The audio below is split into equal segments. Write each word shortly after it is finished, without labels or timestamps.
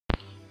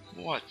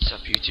What's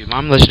up, YouTube?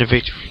 I'm Legend of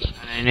Victory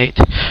 998.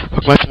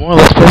 Welcome back to more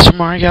Let's Play Super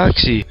Mario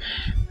Galaxy.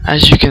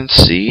 As you can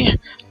see,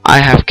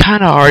 I have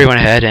kind of already went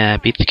ahead and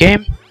beat the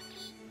game.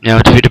 You know,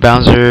 defeated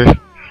Bowser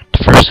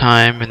the first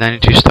time with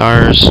 92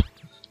 stars.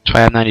 So I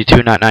have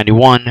 92, not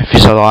 91, if you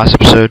saw the last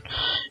episode.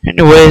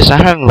 Anyways,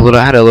 I had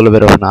a little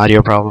bit of an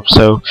audio problem,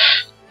 so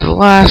the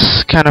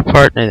last kind of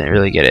part I didn't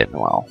really get it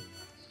well.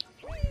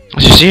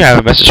 As you see, I have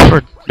a message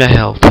for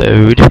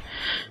Toad,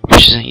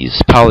 which is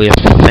he's probably a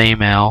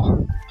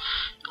female.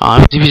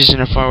 She's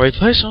in a faraway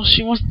place, so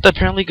she wants to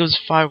apparently gives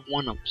 5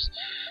 1-ups.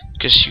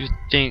 Because she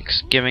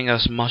thinks giving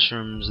us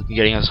mushrooms and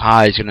getting us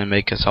high is going to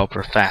make us help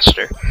her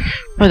faster.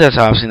 But that's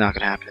obviously not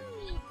going to happen.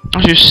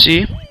 As you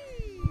see,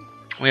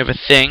 we have a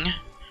thing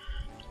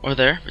over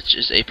there, which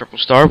is a purple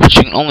star, which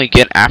you can only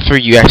get after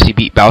you actually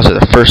beat Bowser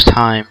the first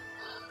time.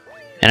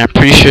 And I'm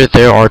pretty sure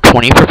there are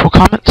 20 Purple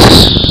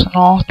Comets in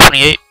all,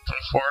 28,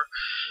 24,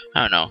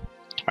 I don't know.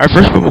 Our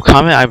first Purple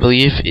Comet, I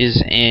believe,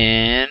 is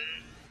in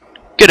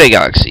Good Day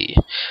Galaxy.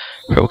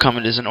 Purple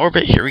Comet is in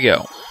orbit. Here we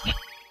go.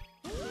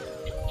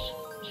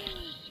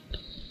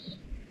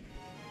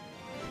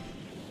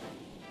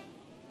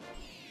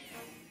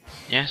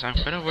 Yes, I'm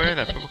quite aware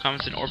that Purple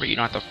Comet's in orbit. You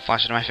don't have to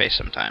flash it in my face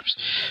sometimes.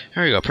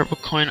 Here we go. Purple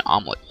coin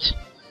omelet.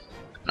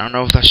 I don't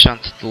know if that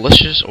sounds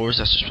delicious or is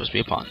that just supposed to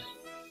be a pun.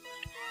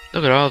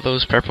 Look at all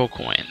those purple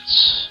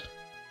coins.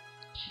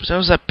 But that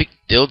was that big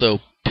dildo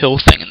pill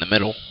thing in the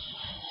middle.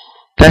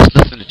 That has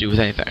nothing to do with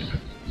anything.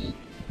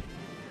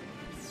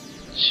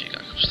 She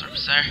got a couple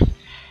stars there.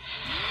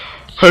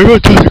 I'm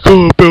not trying to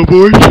go up,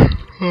 billboard.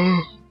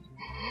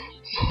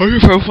 Are you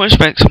purple coins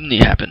make something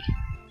neat happen?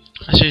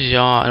 I just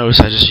yawned. I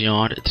noticed I just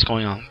yawned. It's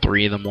going on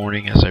 3 in the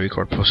morning as I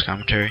record post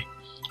commentary.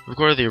 I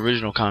recorded the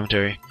original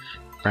commentary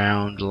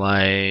around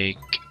like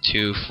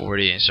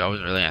 2:40, and so I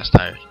wasn't really as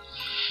tired.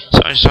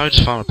 So I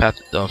just found a path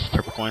of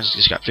purple coins.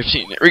 Just got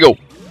 15. There we go.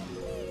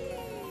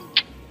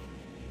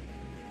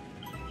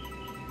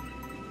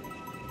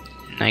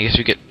 And I guess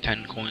we get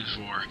 10 coins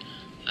for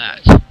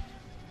that.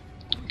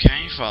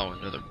 Okay, follow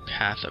another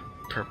path of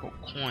purple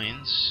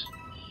coins.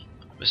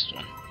 I missed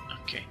one.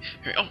 Okay.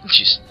 Here. Oh,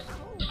 jeez.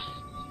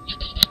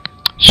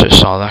 Should've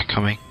saw that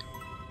coming.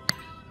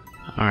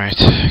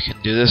 Alright, I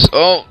can do this.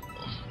 Oh!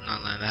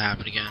 Not letting that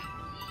happen again.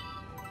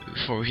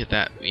 Before we hit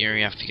that, we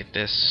already have to get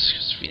this,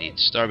 because we need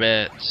star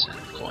bits and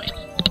coin.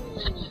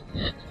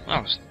 Well,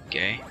 that was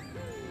gay.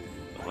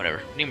 But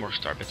whatever, we need more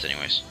star bits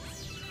anyways.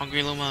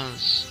 Hungry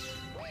Lumas!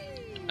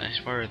 I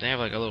swear, they have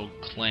like a little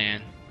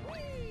clan.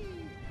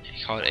 They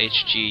call it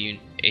HGU.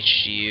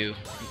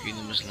 Hungry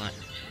Lumas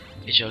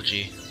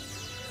HLG.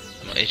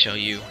 No,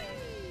 HLU.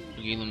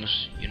 Hungry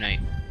Lumas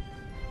Unite.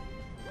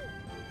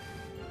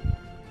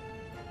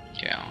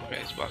 Okay, I'll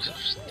get this box of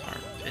star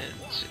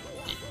bits.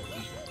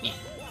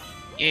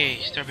 Yay,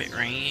 star bit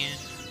ran.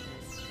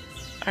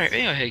 Alright,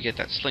 we go ahead and get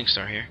that sling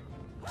star here.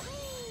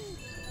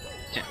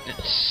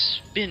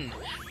 Spin.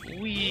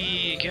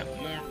 We get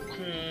more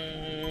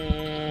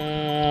coins.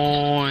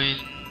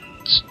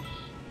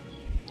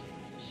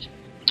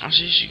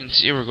 Also, as you can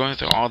see, we're going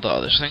through all the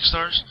other sling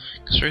stars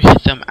because we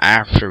hit them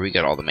after we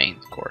get all the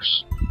main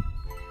course.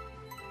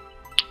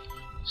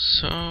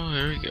 So,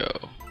 here we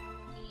go.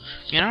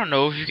 I don't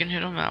know if you can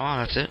hit them. Wow,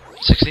 that's it.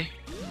 60.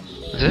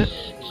 That's it.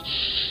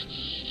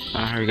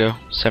 Here we go.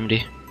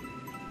 70.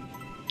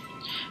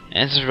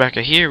 And since we're back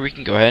out here, we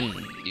can go ahead and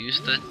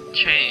use the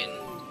chain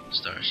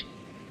stars.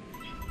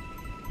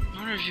 I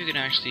wonder if you can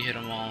actually hit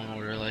them all in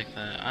order like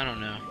that. I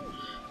don't know.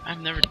 I've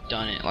never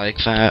done it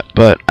like that,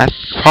 but I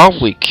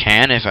probably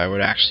can if I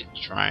would actually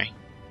try.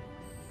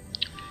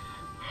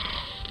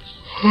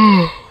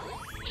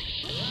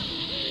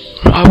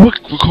 I would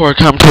record a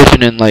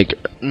competition in like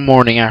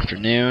morning,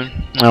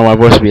 afternoon. Now my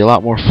voice would be a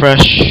lot more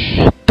fresh.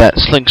 That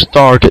sling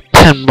star get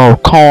 10 more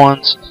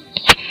coins.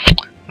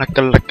 Like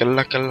a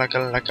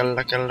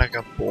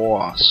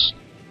boss.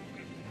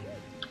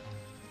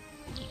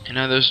 And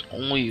now there's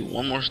only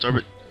one more star,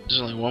 but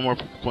there's only one more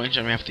coin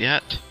gem after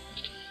that.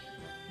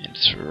 And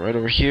it's right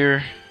over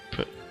here.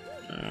 Put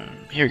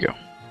here we go.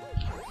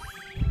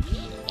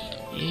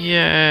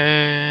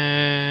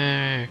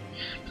 Yay!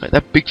 Right,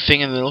 that big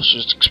thing in the middle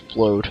should just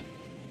explode.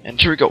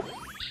 And here we go.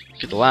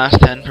 Get the last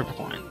 10 purple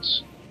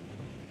coins.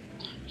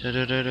 Ding.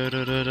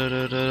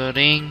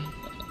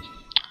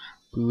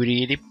 By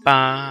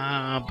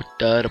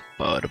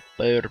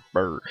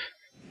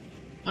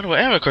the way,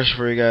 I have a question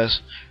for you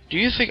guys. Do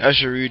you think I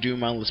should redo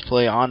my Let's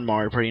Play on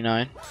Mario Party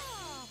 9?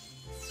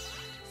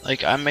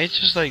 Like, I may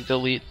just like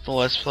delete the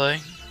Let's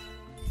Play,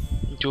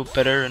 do it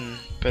better and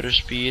better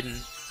speed,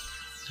 and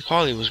the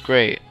quality was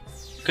great,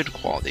 good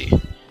quality.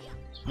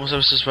 Most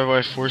episodes by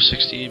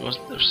 460,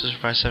 most episodes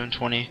by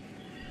 720.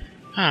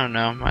 I don't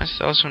know. My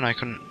last one I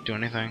couldn't do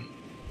anything.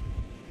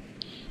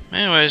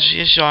 Anyways,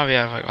 yes, y'all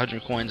have like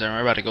 100 coins, and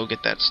we're about to go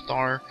get that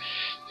star.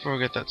 Before we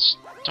get that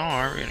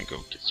star, we're gonna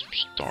go get some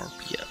star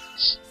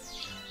bits.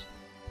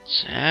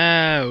 So,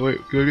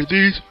 wait, can I get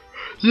these?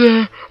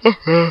 Yeah.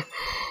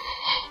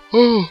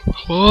 Oh,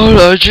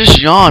 I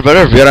just yawned.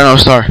 Better if we got another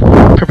star.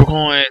 Purple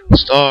coin,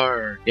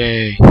 star,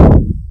 yay.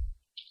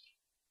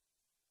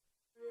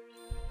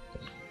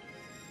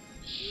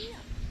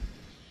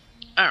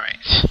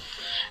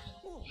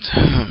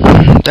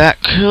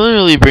 That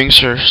clearly brings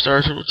her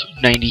star total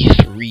to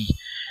 93,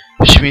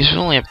 which means we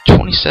only have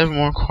 27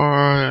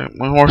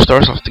 more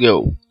stars left to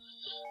go.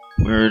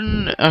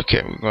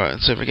 Okay, we'll go ahead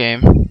and save a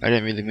game. I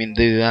didn't really mean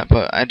to do that,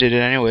 but I did it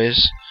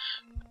anyways.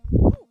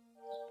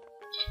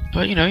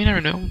 But you know, you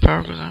never know when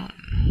power goes out.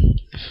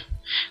 If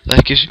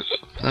life gives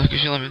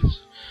you lemons.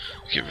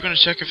 Okay, we're gonna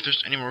check if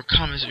there's any more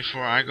comments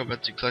before I go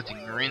back to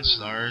collecting green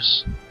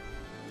stars.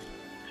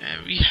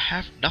 And we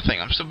have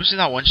nothing. I'm still missing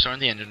that one star in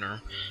the engine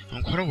room.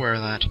 I'm quite aware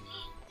of that.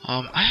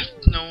 I have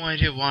no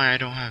idea why I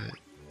don't have it.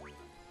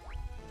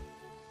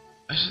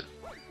 Is it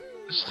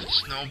the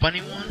snow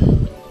bunny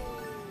one?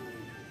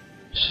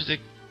 Is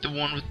it the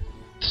one with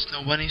the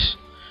snow bunnies?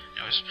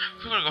 Anyways,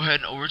 we're gonna go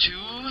ahead and over to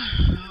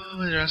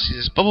let's see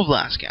this Bubble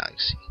Blast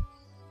Galaxy.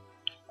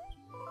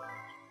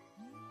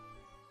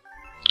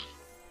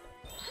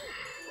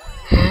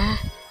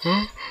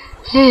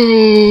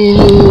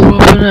 Oh,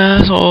 what an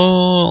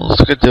asshole!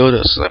 Let's go do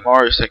this.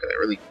 Mario's taking a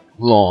really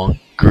long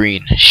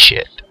green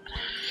shit.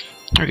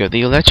 There we go,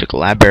 the electric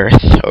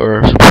labyrinth,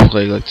 or some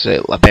people like to say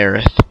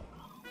labyrinth,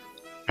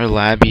 or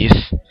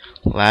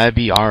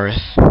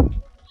labyarith.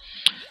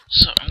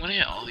 So I'm gonna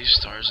get all these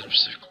stars in a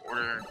specific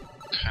order,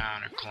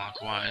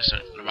 counterclockwise,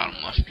 starting from the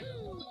bottom left.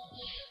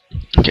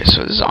 Okay,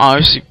 so this is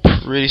obviously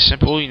pretty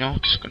simple, you know,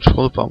 just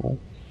control the bubble.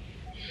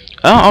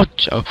 Oh,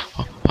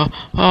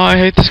 I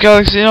hate this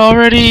galaxy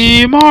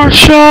already,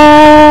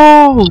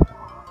 Marshall!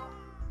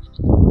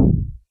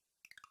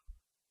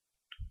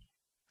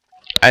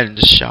 I didn't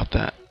just shout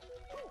that.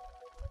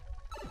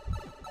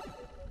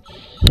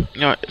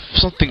 You know, if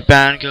something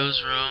bad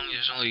goes wrong,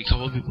 there's only a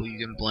couple of people you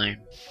can blame.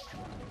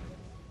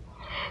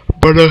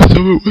 But it's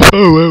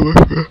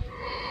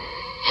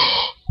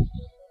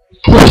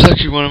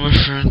actually one of my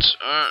friends.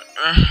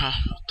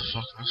 What the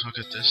fuck? Let's look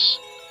at this.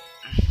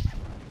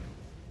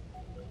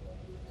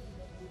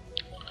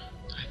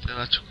 Hit the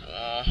electric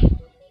wall.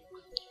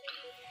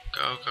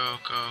 Go.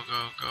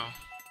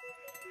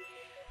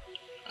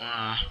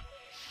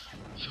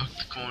 Fuck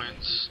the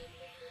coins.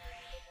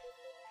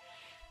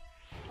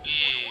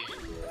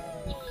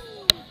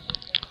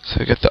 So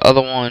we got the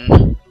other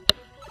one.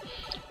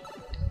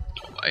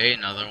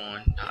 Another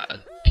one, not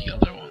the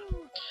other one.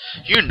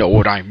 You know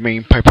what I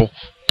mean, people.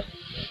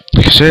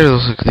 Like I said, it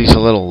looks like these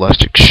little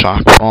electric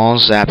shock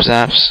balls, zaps.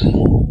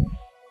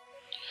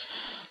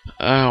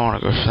 I don't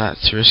want to go for that.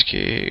 It's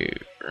risky.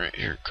 Right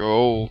here,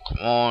 go. Come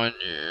on,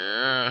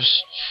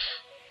 yes.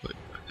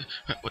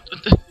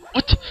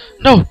 What?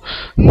 No!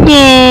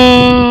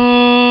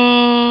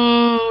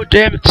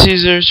 Damn it,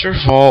 Caesar, it's your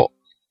fault.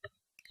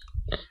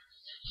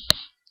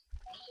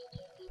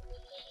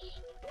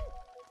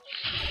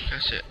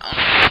 That's it. I'm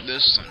gonna do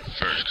this one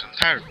first, cause I'm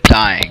tired of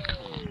dying.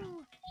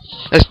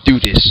 Let's do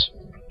this.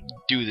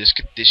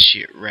 Get this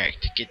shit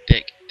wrecked. Get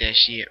that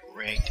shit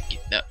wrecked.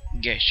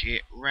 Get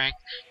shit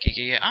wrecked.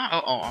 Get.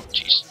 Oh,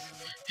 jeez.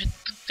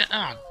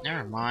 Oh,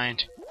 never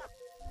mind.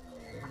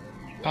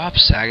 Bob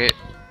Saget.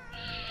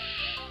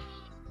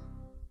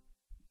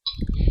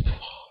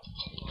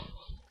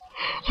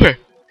 Okay,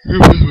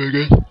 move this way,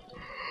 guys.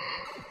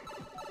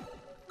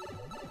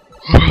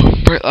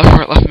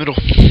 Right, left, middle.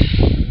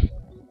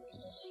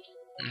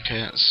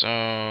 Okay, so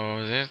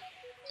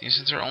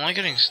since we're only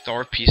getting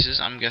star pieces,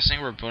 I'm guessing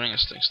we're building a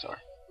sting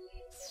star.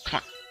 Come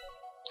on,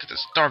 get the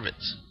star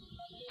bits.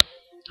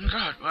 Oh my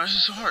god, why is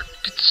this so hard?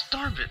 Get the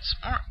star bits.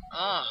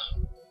 Why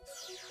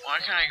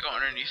can't I go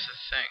underneath the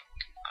thing?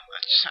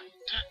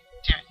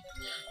 Damn it.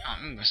 Oh,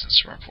 I'm missing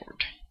this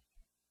report.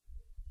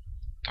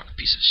 Fucking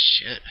piece of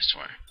shit, I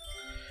swear.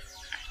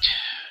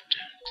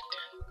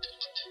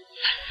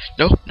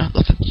 No,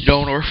 nothing. You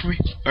don't want to work for me?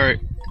 Alright,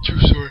 true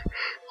story.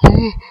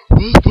 Cool, what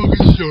the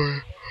fucking story?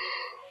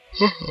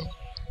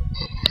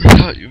 I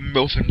thought you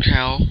milfing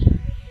cow.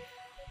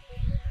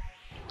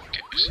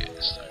 Okay, I see it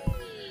this time.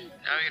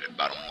 Now we get a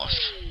bottom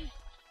left.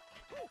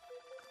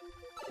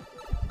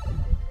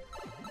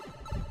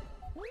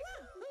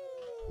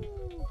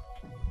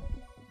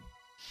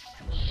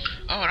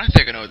 Oh, and I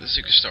think I know what the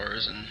secret star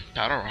is in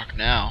Battle Rock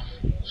now.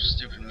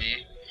 Stupid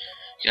me.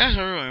 You guys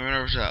remember when we went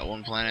over to that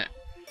one planet?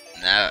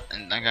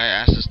 And that guy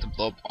asked us to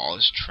blow up all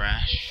his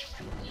trash?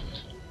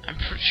 I'm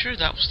pretty sure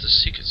that was the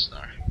secret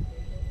star.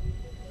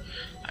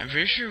 I'm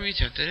pretty sure we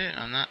attempted it.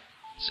 I'm not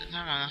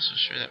so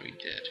sure that we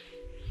did.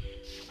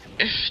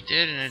 If it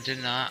did and it did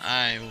not,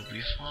 I will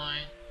be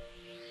fine.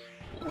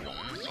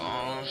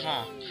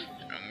 Fall.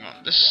 And I'm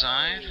on this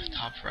side,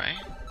 top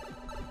right.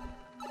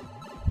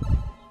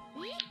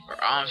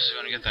 We're obviously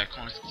gonna get that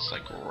coin that's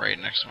like right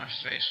next to my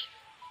face.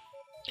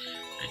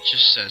 It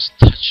just says,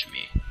 touch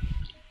me.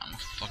 I'm a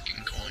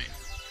fucking coin.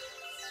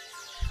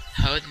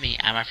 Hold me,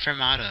 I'm a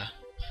fermata.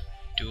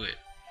 Do it,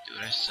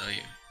 I sell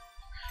you.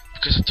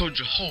 Because I told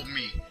you, hold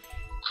me.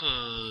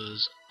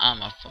 Cause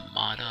I'm a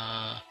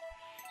fermata.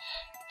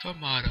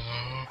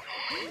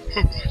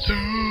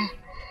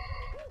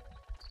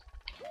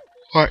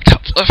 Alright,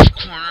 top left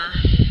corner.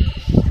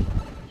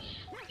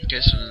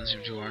 Okay, so it doesn't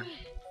seem too hard.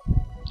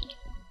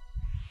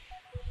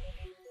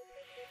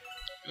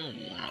 You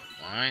want,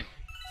 right?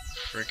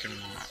 Freaking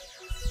want.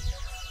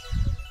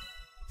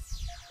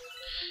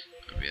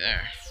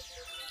 there.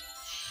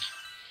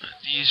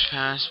 Let these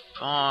pass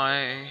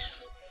by.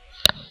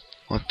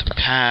 Let them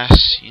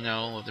pass, you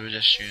know, let the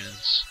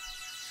pedestrians.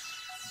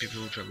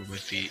 People who travel by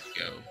feet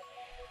go.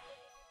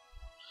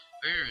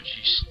 Oh,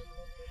 jeez.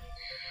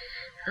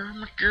 Oh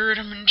my god,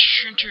 I'm in the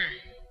center.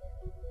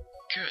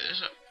 Good,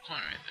 there's a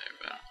coin right there,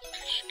 but I don't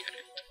think I should get it.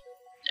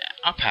 Yeah,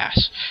 I'll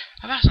pass.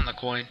 I'll pass on the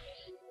coin.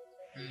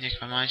 Nick,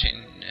 my mind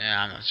changing.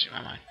 Yeah, I'm not changing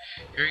my mind.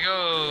 Here we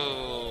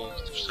go.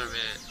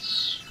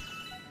 Service.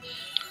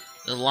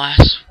 The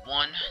last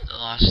one, the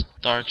last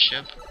star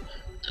chip,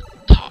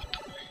 the top.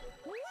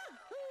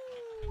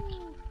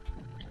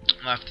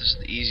 Left is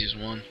the easiest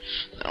one.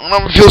 I don't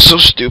ever feel so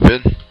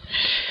stupid.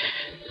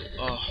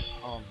 Oh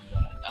my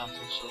god, I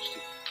feel so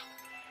stupid.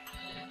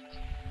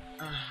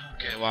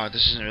 Okay, wow,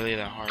 this isn't really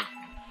that hard.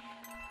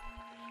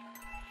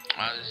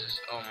 Wow, this is,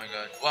 oh my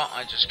god. Well,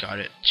 I just got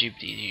it.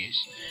 GPDs.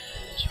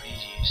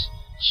 GPDs.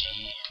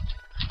 G.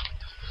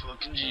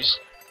 Fucking G's.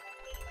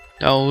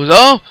 No,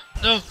 no!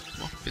 No!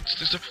 Come on, it's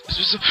the star. It's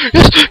the star.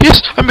 Yes!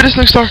 Yes! I made a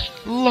sling star!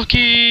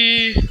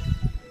 Lucky!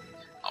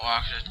 Oh,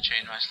 I have to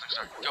change my sling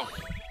star. Go!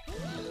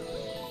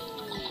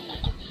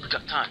 Go! We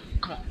got time.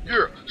 Come on.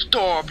 Yeah!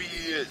 Star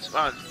beads!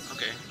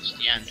 Okay, it's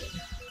the end.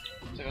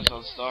 I think I saw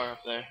the star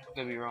up there. I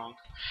could be wrong.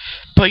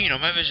 But, you know,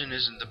 my vision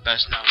isn't the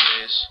best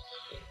nowadays.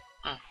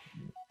 Oh.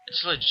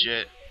 It's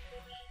legit.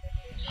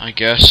 I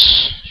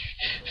guess.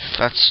 If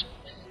that's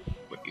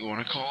what you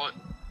want to call it.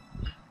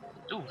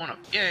 Ooh, 1 up.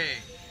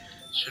 Yay!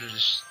 Should've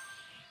just.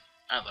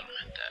 I let him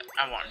hit that.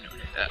 I wanted to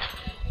hit that.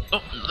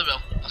 Oh, another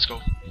bell. Let's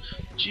go.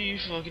 G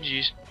fucking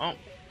G's. Oh,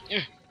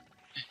 yeah.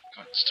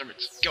 Come on,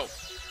 stomachs. Go.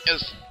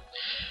 Yes.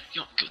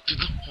 Yo, go through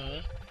the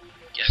hole.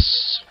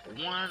 Yes.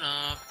 1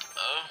 up.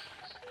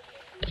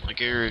 I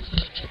can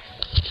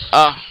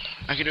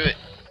I can do it.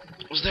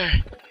 What's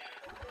there?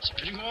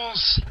 Spinning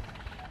walls.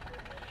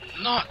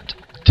 Not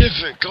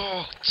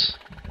difficult.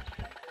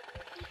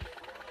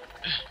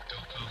 Go,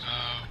 go, go.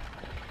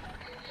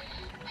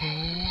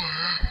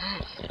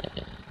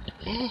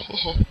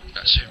 Oh,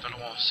 got saved by the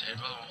wall, saved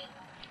by the wall.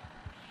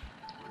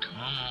 Come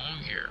on,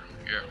 here.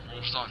 Yeah,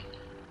 almost done.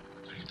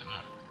 Gotta get them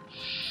on.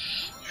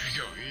 Here we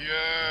go,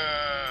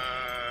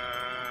 yeah!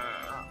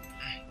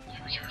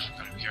 Gotta be careful,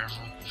 gotta be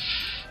careful.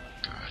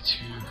 Got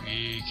to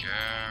be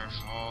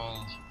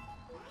careful.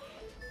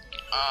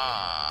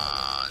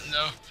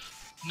 No.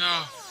 No.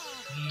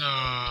 No.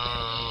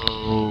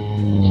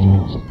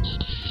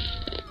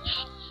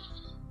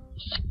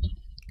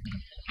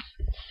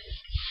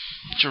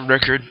 For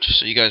record, just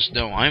so you guys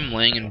know, I'm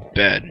laying in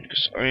bed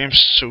because I am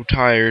so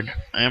tired.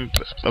 I am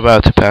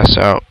about to pass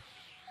out.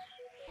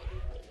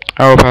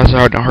 I will pass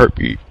out in a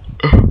heartbeat.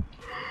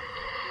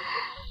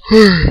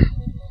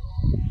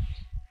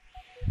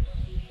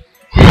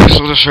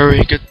 So to show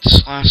you get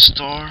this last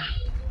star.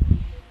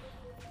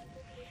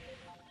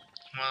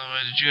 By the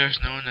way, did you guys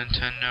know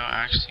Nintendo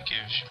actually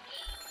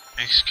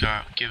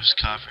gives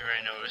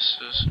copyright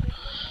notices?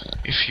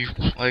 If you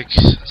like,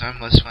 since I'm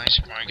Let's Play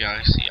Super Mario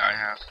Galaxy, I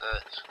have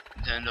the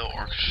Nintendo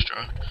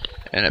Orchestra,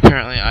 and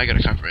apparently I got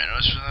a copyright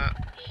notice for that.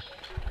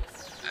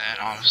 And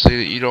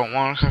obviously, you don't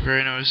want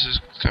copyright notices.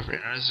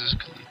 Copyright notices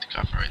could lead to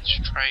copyright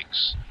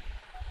strikes.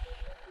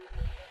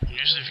 And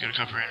usually, if you get a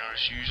copyright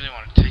notice, you usually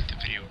want to take the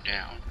video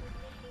down,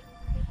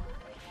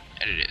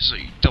 edit it so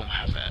you don't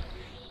have that.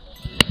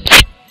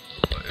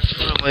 But if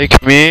you're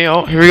like me,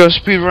 oh, here we go,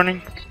 speed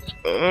running.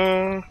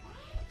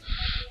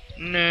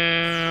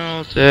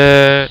 Nailed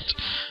it.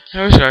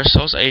 Now we got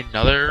ourselves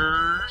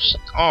another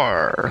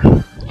star.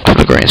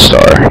 The green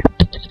star.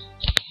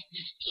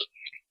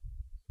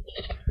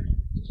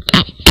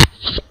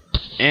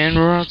 And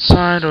we're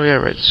outside. Oh yeah,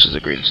 right. This is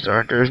a green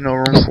star. There's no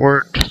room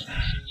for it.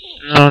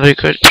 No, they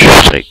could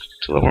just like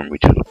teleport me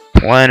to the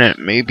planet,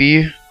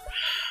 maybe.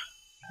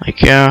 Like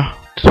yeah,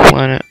 to the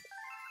planet.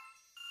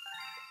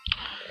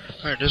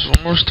 Alright, there's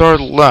one more star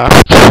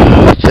left,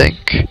 I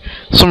think.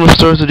 Some more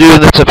stars to do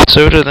in this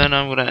episode, and then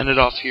I'm gonna end it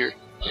off here.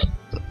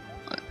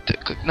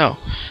 Click no.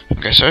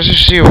 Okay, so as you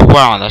see,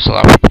 wow, that's a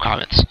lot of Purple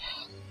Comets.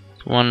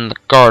 One in the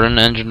garden,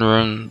 engine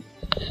room,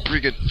 pretty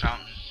good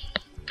fountain,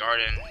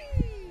 garden,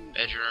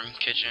 bedroom,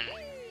 kitchen,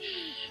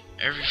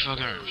 every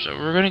fucking room. So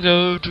we're gonna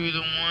go to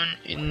the one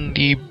in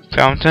the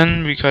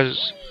fountain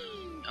because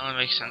it only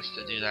makes sense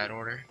to do that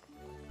order.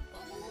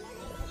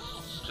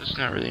 So it's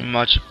not really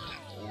much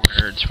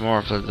order, it's more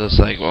of just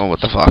like, well,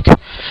 what the fuck.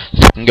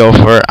 If I can go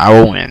for it, I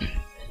will win.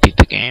 Beat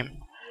the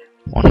game.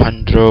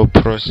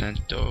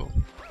 100%.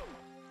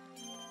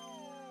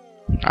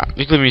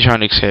 You could be trying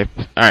to escape.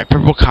 Alright,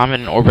 Purple Comet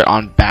in orbit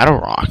on Battle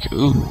Rock.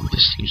 Ooh,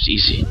 this seems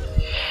easy.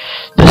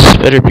 This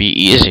better be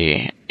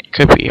easy. It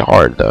could be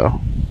hard though.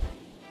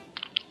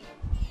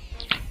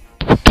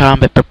 Purple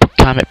Comet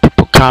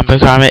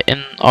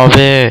in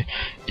orbit.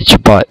 It's your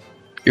butt.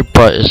 Your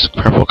butt is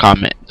Purple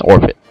Comet in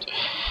orbit.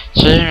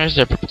 So here's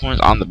the Purple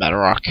Coins on the Battle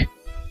Rock.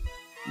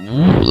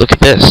 Ooh, look at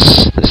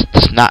this. This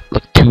does not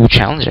look too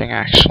challenging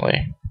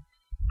actually.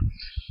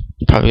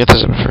 Probably get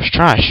this on the first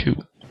try. Shoot.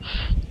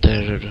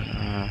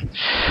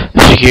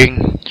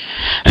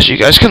 As you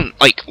guys can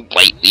like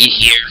lightly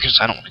hear, because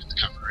I don't like the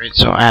cover Alright,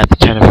 so I had to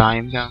turn the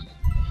volume down.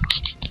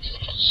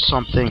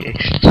 Something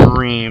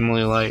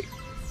extremely light.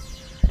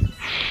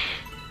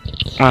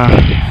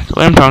 The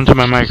way I'm talking to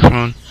my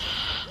microphone,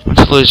 I'm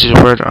too lazy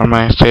to word on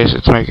my face.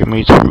 It's making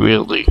me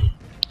really.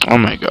 Oh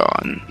my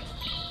god.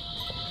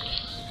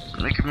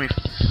 Making me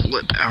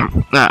flip out.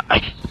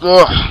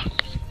 Ugh.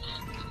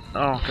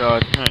 Oh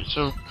god. Alright,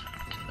 so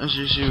as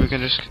you see, we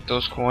can just get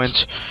those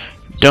coins.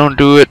 Don't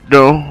do it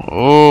though.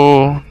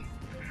 Oh.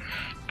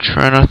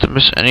 Try not to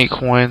miss any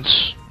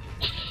coins.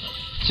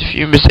 If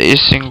you miss a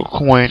single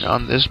coin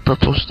on this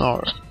purple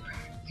star,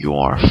 you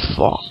are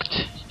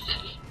fucked.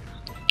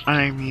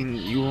 I mean,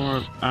 you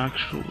are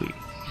actually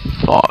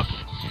fucked.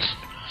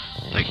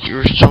 Like,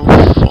 you're so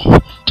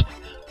fucked.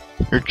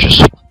 You're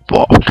just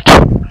fucked.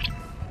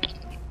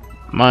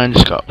 Mine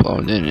just got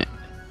blown, didn't it?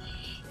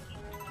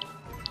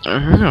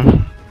 Here we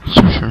go.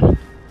 So sure.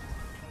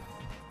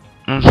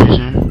 That's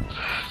easy.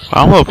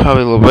 Well, I'm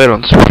probably a little late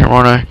on this picture,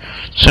 won't I?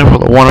 Same for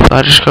the one that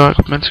I just got a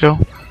couple minutes ago.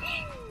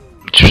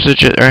 It's just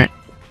legit, right?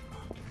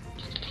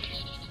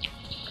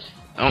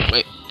 Oh,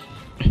 wait.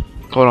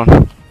 Hold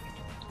on.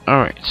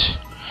 Alright.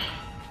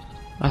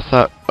 I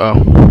thought, oh,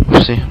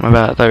 see, my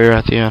bad, I thought we were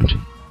at the end.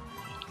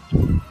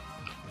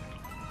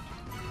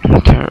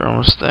 Okay, we're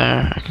almost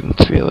there, I can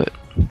feel it.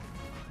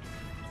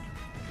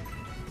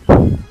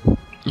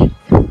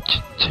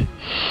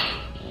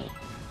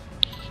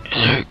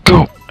 There we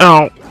go,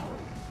 ow!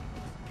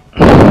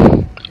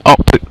 Oh,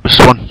 wait, this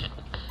one.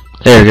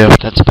 There we go,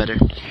 that's better.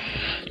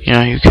 You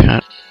know, you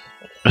can't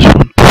miss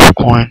one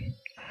purple coin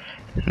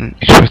and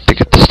expect to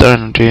get this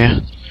done, do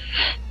you?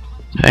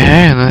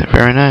 Hey,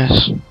 very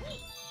nice.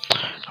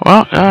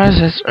 Well, guys,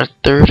 that's our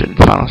third and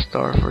final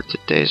star for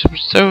today's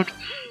episode.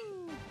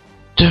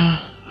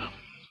 Yeah.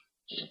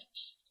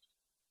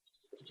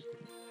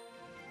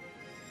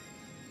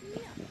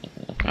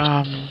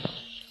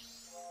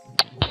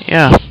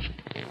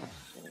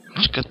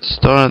 Let's get the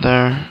star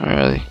there. I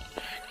really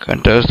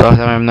got dozed off.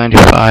 I'm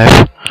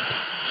 95.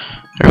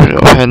 We're gonna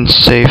go ahead and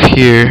save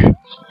here.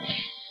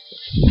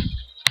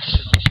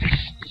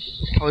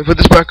 I'll put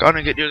this back on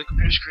and get near the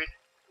computer screen.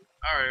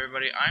 Alright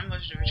everybody, I'm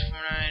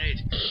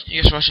Legend498.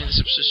 You guys watching this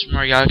episode of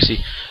Mario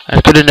Galaxy.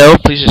 If you didn't know,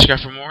 please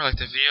subscribe for more, like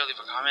the video, leave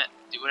a comment,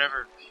 do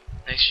whatever.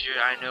 Next year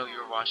I know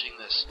you're watching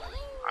this.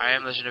 I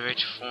am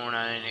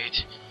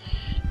Legend498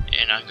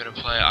 and I'm gonna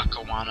play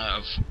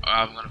Ocarina of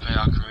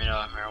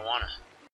Marijuana.